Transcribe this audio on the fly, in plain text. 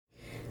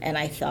And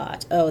I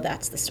thought, oh,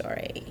 that's the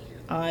story.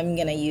 I'm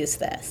going to use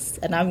this,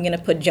 and I'm going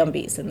to put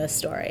Jumbies in this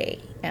story,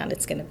 and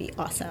it's going to be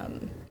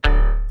awesome.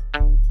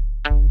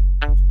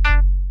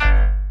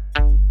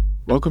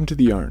 Welcome to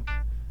The Yarn,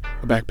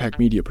 a Backpack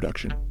Media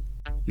production.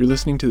 You're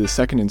listening to the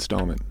second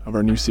installment of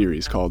our new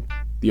series called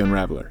The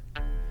Unraveller.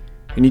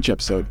 In each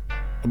episode,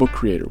 a book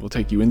creator will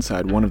take you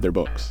inside one of their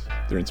books,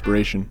 their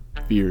inspiration,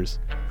 fears,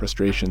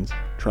 frustrations,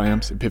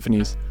 triumphs,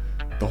 epiphanies,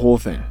 the whole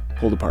thing,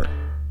 pulled apart,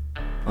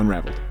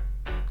 unraveled.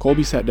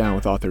 Colby sat down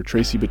with author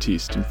Tracey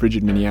Baptiste in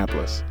frigid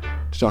Minneapolis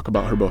to talk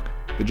about her book,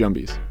 The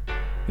Jumbies.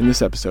 In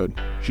this episode,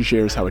 she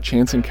shares how a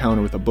chance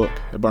encounter with a book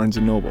at Barnes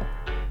 & Noble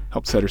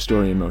helped set her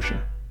story in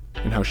motion,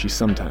 and how she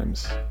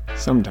sometimes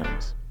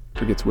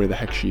forgets where the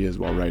heck she is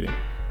while writing.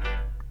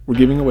 We're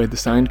giving away the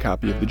signed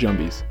copy of The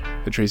Jumbies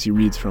that Tracey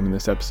reads from in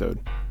this episode.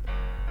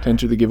 To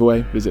enter the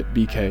giveaway, visit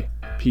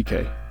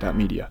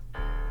bkpk.media.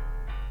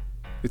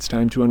 It's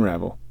time to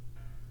unravel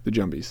The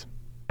Jumbies.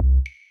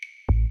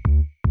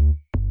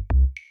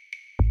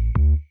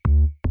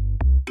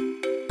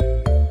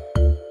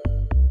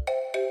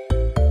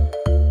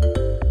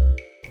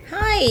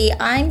 Hi,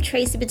 I'm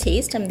Tracey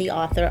Baptiste. I'm the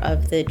author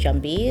of The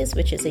Jumbies,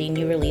 which is a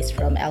new release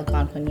from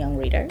Algonquin Young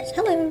Readers.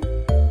 Hello.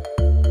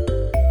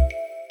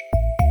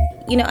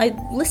 I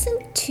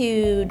listened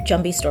to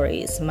Jumbie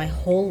stories my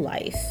whole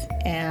life,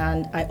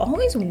 and I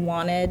always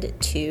wanted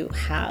to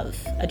have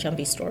a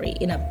Jumbie story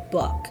in a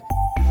book.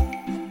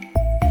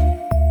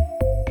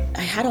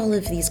 I had all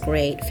of these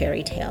great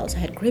fairy tales. I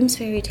had Grimm's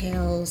fairy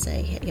tales,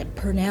 I had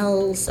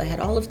Purnell's, I had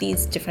all of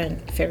these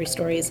different fairy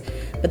stories,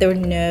 but there were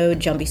no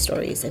Jumbie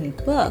stories in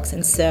books.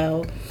 And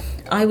so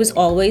I was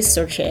always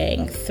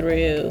searching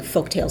through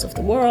folk tales of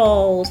the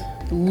world,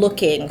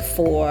 looking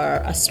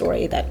for a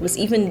story that was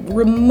even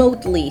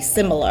remotely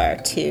similar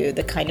to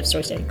the kind of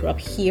stories that I grew up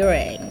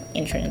hearing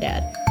in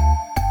Trinidad.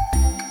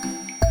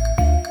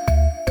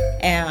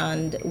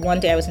 And one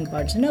day I was in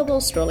Barnes &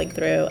 Noble strolling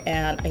through,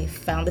 and I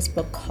found this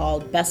book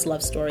called Best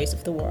Love Stories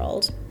of the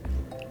World,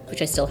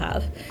 which I still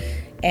have.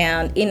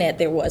 And in it,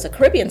 there was a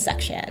Caribbean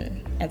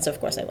section. And so, of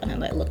course, I went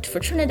and I looked for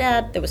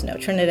Trinidad. There was no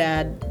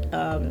Trinidad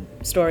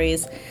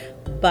stories,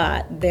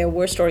 but there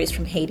were stories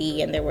from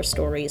Haiti and there were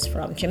stories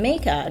from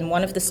Jamaica. And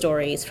one of the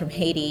stories from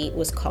Haiti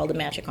was called The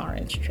Magic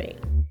Orange Tree.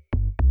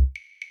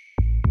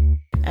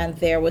 And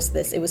there was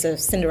it was a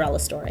Cinderella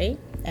story,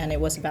 and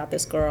it was about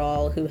this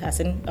girl who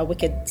has a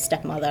wicked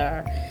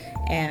stepmother,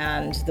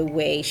 and the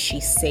way she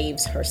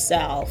saves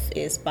herself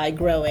is by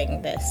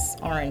growing this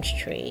orange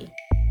tree.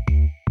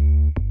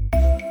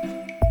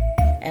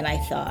 And I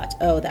thought,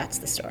 oh, that's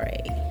the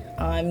story.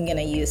 I'm going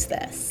to use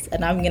this,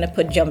 and I'm going to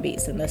put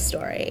Jumbies in this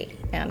story,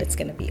 and it's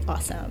going to be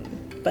awesome.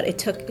 But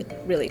it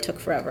really took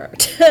forever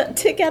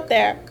to get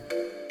there.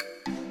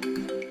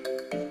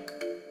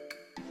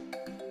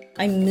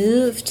 I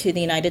moved to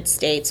the United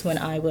States when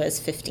I was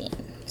 15.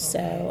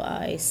 So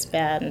I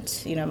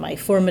spent, my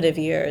formative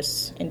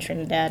years in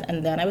Trinidad,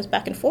 and then I was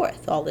back and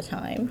forth all the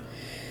time.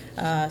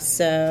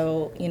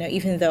 So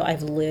even though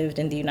I've lived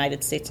in the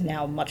United States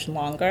now much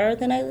longer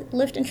than I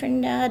lived in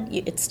Trinidad,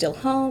 it's still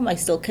home. I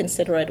still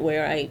consider it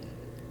where I,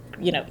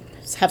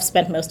 have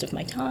spent most of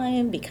my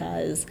time,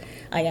 because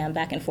I am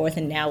back and forth,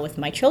 and now with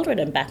my children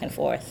I'm back and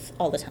forth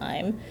all the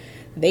time.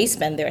 They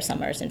spend their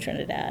summers in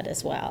Trinidad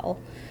as well.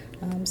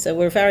 So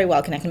we're very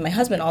well connected. My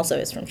husband also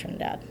is from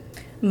Trinidad.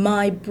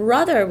 My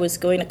brother was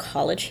going to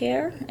college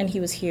here, and he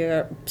was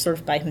here sort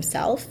of by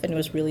himself, and it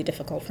was really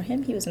difficult for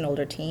him. He was an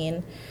older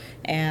teen,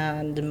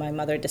 and my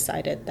mother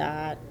decided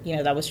that,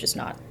 that was just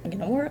not going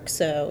to work,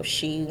 so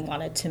she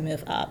wanted to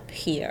move up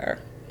here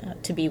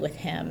to be with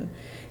him.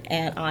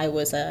 And I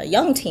was a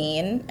young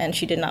teen, and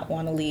she did not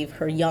want to leave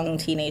her young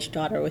teenage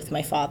daughter with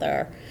my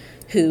father,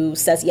 who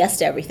says yes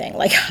to everything.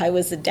 Like, I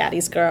was a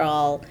daddy's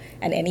girl,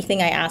 and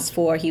anything I asked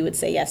for, he would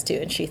say yes to,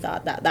 and she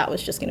thought that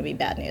was just going to be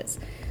bad news.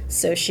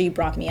 So she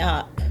brought me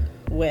up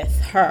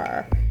with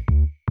her.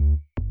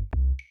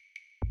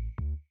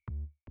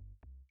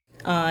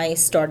 I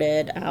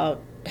started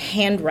out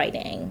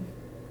handwriting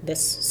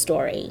this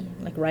story,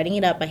 like writing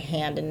it up by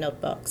hand in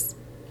notebooks,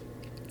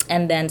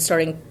 and then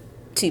starting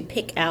to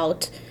pick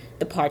out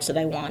the parts that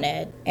I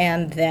wanted,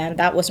 and then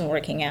that wasn't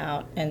working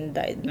out, and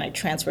I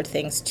transferred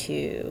things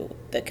to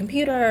the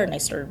computer, and I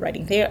started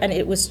writing there, and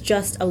it was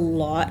just a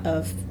lot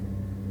of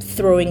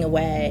throwing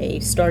away,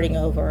 starting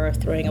over,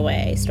 throwing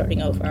away,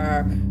 starting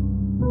over.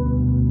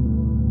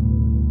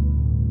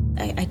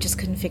 I just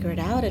couldn't figure it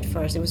out at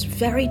first. It was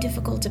very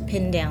difficult to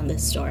pin down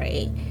this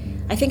story.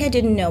 I think I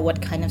didn't know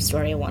what kind of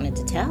story I wanted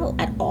to tell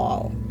at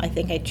all. I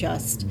think I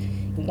just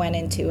went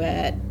into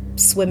it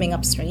swimming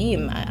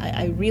upstream.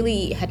 I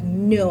really had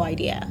no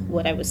idea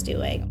what I was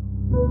doing.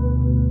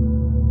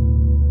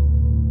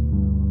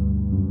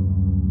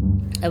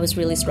 I was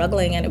really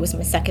struggling, and it was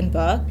my second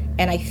book,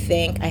 and I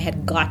think I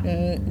had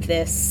gotten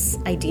this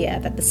idea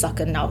that the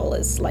second novel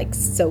is like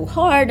so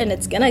hard and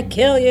it's gonna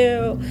kill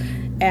you,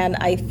 and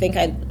I think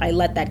I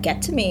let that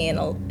get to me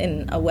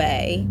in a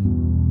way.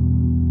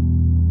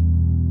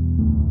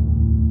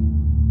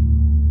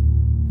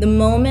 The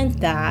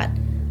moment that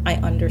I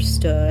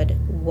understood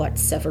what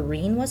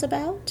Severine was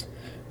about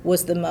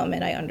was the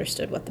moment I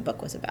understood what the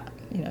book was about.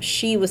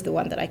 She was the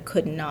one that I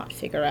could not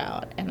figure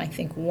out. And I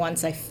think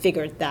once I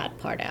figured that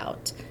part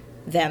out,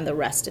 then the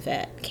rest of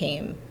it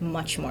came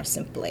much more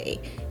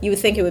simply. You would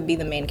think it would be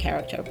the main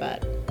character,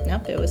 but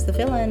nope, it was the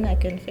villain I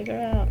couldn't figure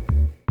out.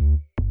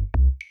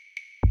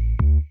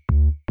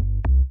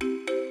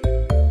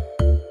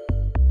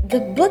 The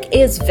book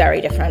is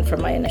very different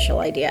from my initial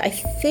idea. I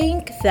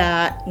think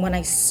that when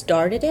I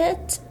started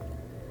it,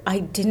 I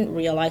didn't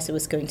realize it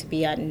was going to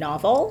be a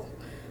novel.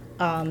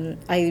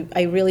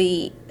 I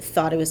really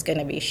thought it was going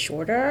to be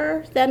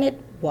shorter than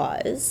it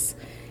was,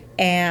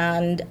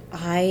 and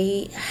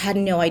I had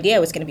no idea it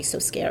was going to be so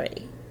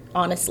scary,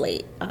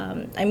 honestly.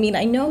 I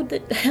know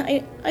that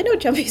I know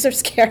Jumbies are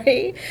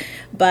scary,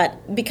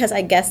 but because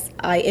I guess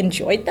I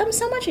enjoyed them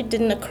so much, it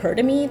didn't occur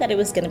to me that it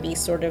was going to be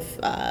sort of,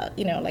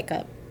 like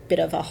a bit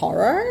of a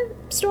horror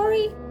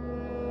story.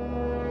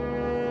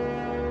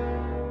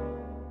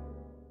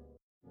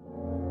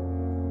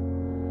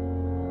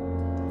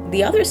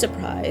 The other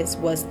surprise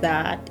was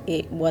that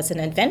it was an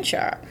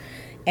adventure.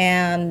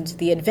 And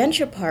the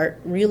adventure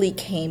part really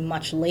came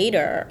much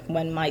later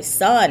when my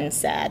son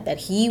said that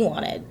he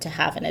wanted to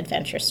have an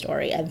adventure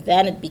story. And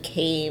then it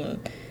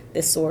became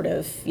this sort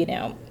of,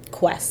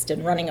 quest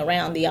and running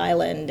around the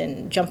island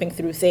and jumping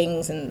through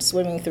things and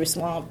swimming through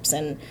swamps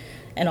and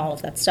all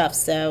of that stuff.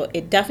 So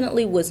it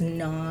definitely was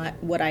not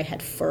what I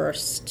had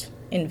first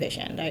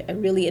envisioned. I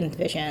really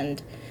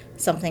envisioned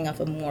something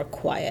of a more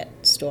quiet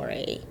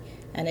story.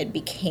 And it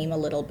became a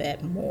little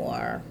bit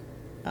more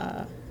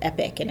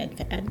epic and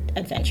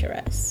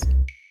adventurous.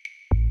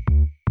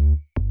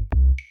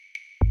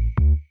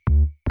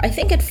 I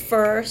think at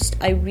first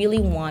I really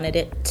wanted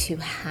it to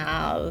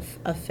have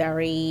a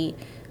very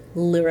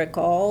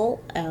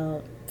lyrical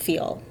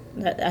feel.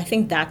 I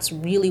think that's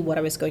really what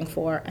I was going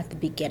for at the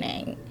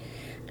beginning.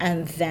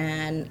 And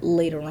then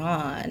later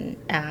on,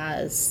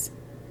 as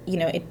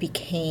it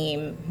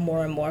became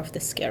more and more of the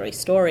scary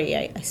story,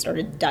 I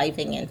started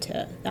diving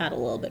into that a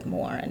little bit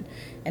more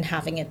and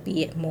having it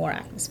be more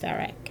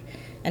atmospheric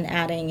and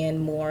adding in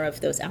more of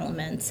those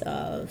elements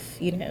of,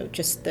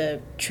 just the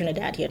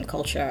Trinidadian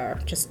culture,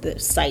 just the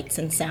sights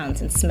and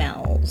sounds and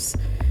smells.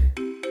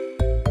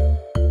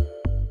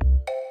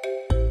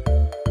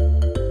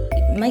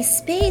 My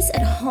space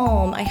at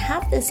home, I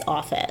have this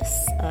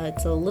office.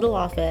 It's a little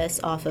office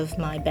off of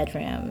my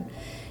bedroom.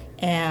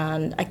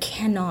 And I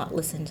cannot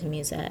listen to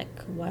music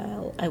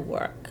while I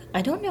work.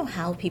 I don't know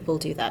how people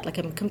do that.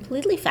 I'm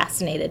completely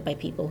fascinated by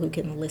people who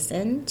can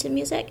listen to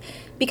music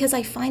because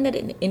I find that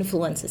it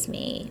influences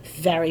me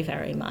very,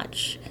 very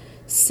much.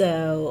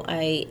 So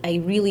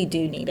I really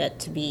do need it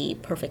to be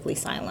perfectly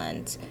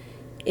silent.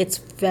 It's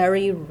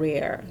very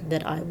rare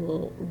that I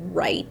will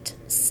write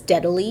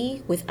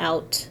steadily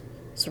without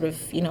sort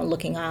of,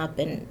 looking up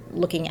and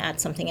looking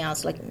at something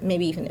else, like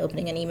maybe even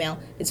opening an email.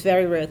 It's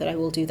very rare that I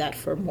will do that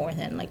for more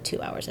than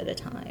 2 hours at a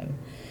time.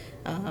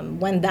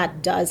 When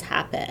that does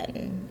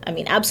happen,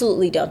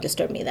 absolutely don't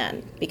disturb me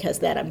then, because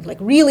then I'm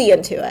really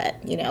into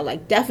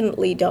it,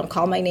 definitely don't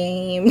call my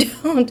name,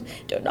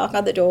 don't knock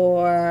on the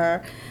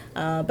door.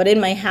 But in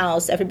my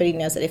house, everybody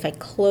knows that if I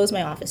close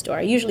my office door,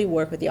 I usually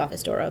work with the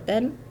office door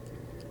open.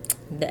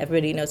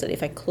 Everybody knows that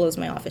if I close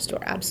my office door,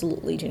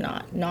 absolutely do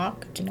not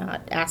knock, do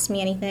not ask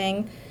me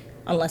anything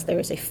unless there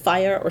is a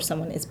fire or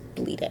someone is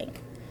bleeding.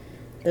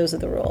 Those are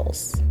the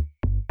rules.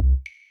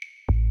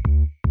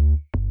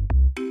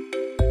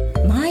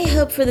 My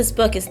hope for this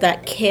book is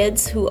that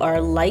kids who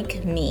are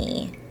like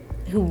me,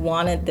 who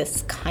wanted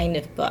this kind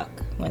of book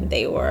when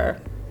they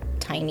were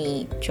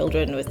tiny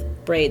children with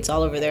braids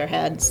all over their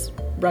heads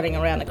running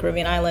around a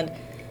Caribbean island,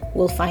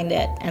 will find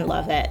it and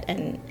love it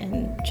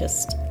and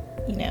just,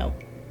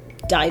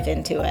 dive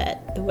into it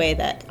the way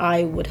that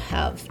I would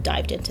have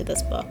dived into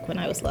this book when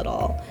I was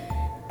little.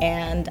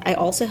 And I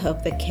also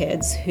hope that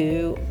kids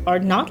who are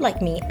not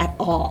like me at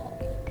all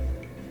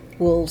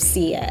will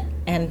see it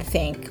and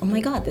think, oh my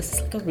God, this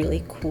is a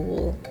really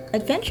cool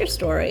adventure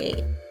story.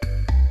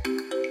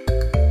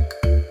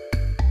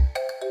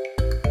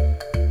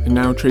 And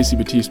now Tracey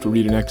Baptiste will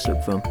read an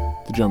excerpt from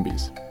The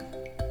Jumbies.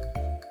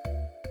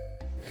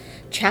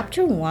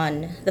 Chapter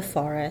 1, The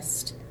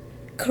Forest.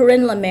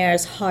 Corinne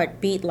Lemaire's heart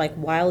beat like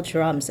wild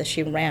drums as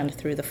she ran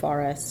through the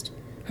forest.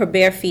 Her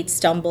bare feet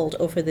stumbled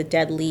over the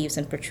dead leaves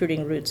and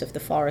protruding roots of the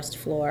forest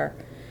floor.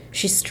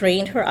 She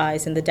strained her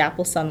eyes in the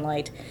dapple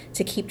sunlight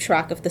to keep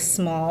track of the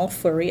small,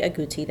 furry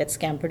agouti that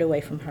scampered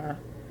away from her.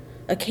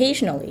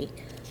 Occasionally,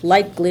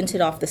 light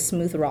glinted off the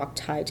smooth rock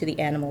tied to the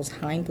animal's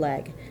hind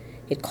leg.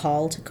 It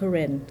called to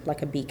Corinne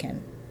like a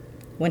beacon.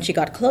 When she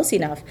got close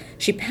enough,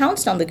 she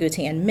pounced on the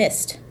agouti and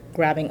missed,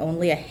 grabbing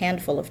only a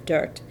handful of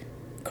dirt.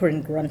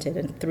 Corinne grunted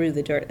and threw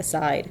the dirt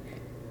aside.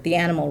 The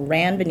animal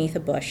ran beneath a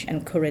bush,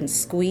 and Corinne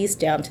squeezed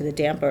down to the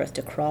damp earth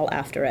to crawl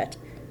after it.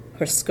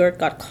 Her skirt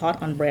got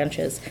caught on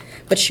branches,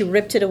 but she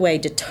ripped it away,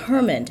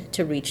 determined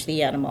to reach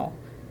the animal.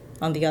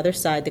 On the other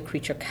side, the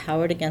creature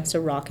cowered against a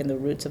rock in the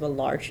roots of a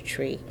large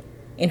tree.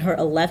 In her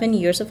 11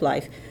 years of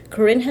life,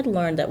 Corinne had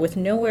learned that with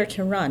nowhere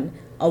to run,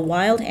 a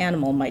wild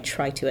animal might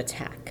try to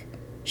attack.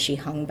 She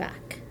hung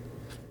back.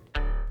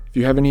 If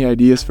you have any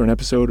ideas for an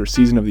episode or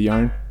season of The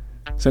Yarn,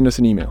 send us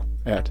an email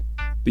at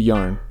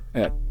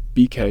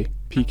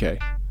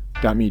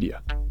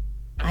theyarn@bkpk.media.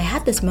 I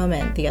had this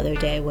moment the other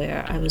day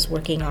where I was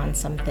working on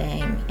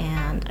something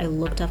and I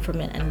looked up from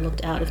it and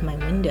looked out of my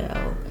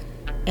window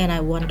and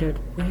I wondered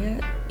where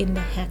in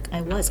the heck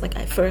I was.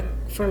 For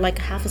like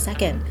half a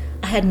second,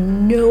 I had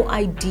no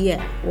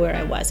idea where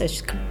I was. I was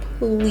just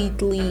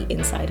completely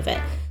inside of it.